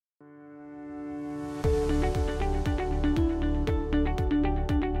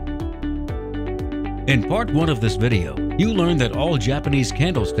In part 1 of this video, you learned that all Japanese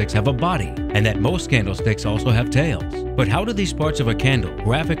candlesticks have a body and that most candlesticks also have tails. But how do these parts of a candle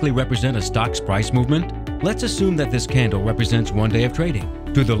graphically represent a stock's price movement? Let's assume that this candle represents one day of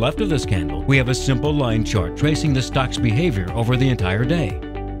trading. To the left of this candle, we have a simple line chart tracing the stock's behavior over the entire day.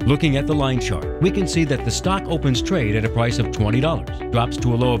 Looking at the line chart, we can see that the stock opens trade at a price of $20, drops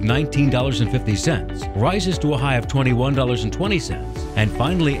to a low of $19.50, rises to a high of $21.20, and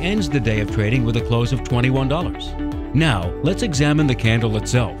finally ends the day of trading with a close of $21. Now, let's examine the candle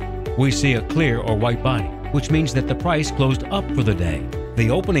itself. We see a clear or white body, which means that the price closed up for the day. The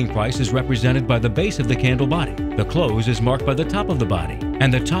opening price is represented by the base of the candle body, the close is marked by the top of the body,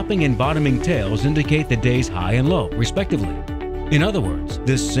 and the topping and bottoming tails indicate the day's high and low, respectively. In other words,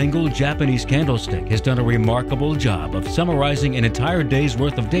 this single Japanese candlestick has done a remarkable job of summarizing an entire day's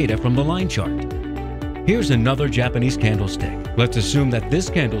worth of data from the line chart. Here's another Japanese candlestick. Let's assume that this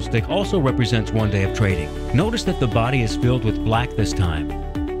candlestick also represents one day of trading. Notice that the body is filled with black this time.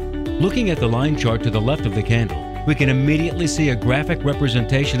 Looking at the line chart to the left of the candle, we can immediately see a graphic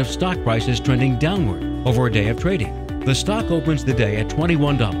representation of stock prices trending downward over a day of trading. The stock opens the day at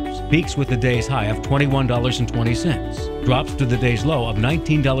 $21, peaks with the day's high of $21.20, drops to the day's low of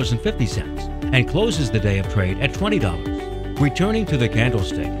 $19.50, and closes the day of trade at $20. Returning to the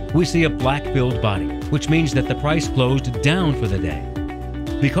candlestick, we see a black-filled body, which means that the price closed down for the day.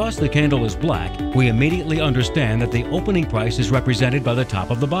 Because the candle is black, we immediately understand that the opening price is represented by the top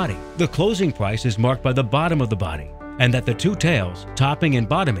of the body, the closing price is marked by the bottom of the body, and that the two tails, topping and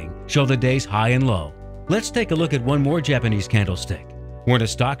bottoming, show the day's high and low. Let's take a look at one more Japanese candlestick. When a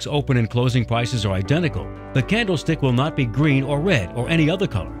stock's open and closing prices are identical, the candlestick will not be green or red or any other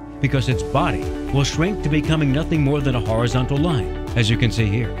color because its body will shrink to becoming nothing more than a horizontal line, as you can see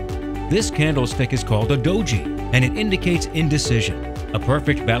here. This candlestick is called a doji, and it indicates indecision, a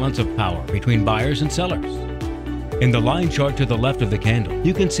perfect balance of power between buyers and sellers. In the line chart to the left of the candle,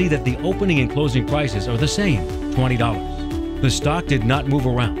 you can see that the opening and closing prices are the same, $20. The stock did not move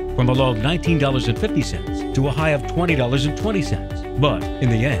around from a low of $19.50 to a high of $20.20, but in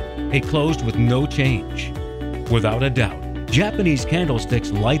the end, it closed with no change. Without a doubt, Japanese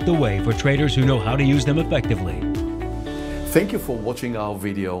candlesticks light the way for traders who know how to use them effectively. Thank you for watching our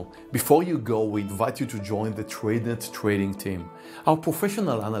video. Before you go, we invite you to join the TradeNet trading team. Our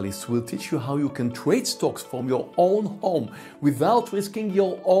professional analysts will teach you how you can trade stocks from your own home without risking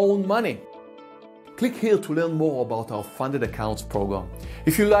your own money. Click here to learn more about our funded accounts program.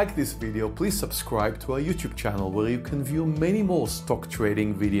 If you like this video, please subscribe to our YouTube channel where you can view many more stock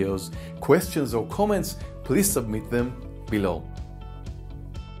trading videos. Questions or comments, please submit them below.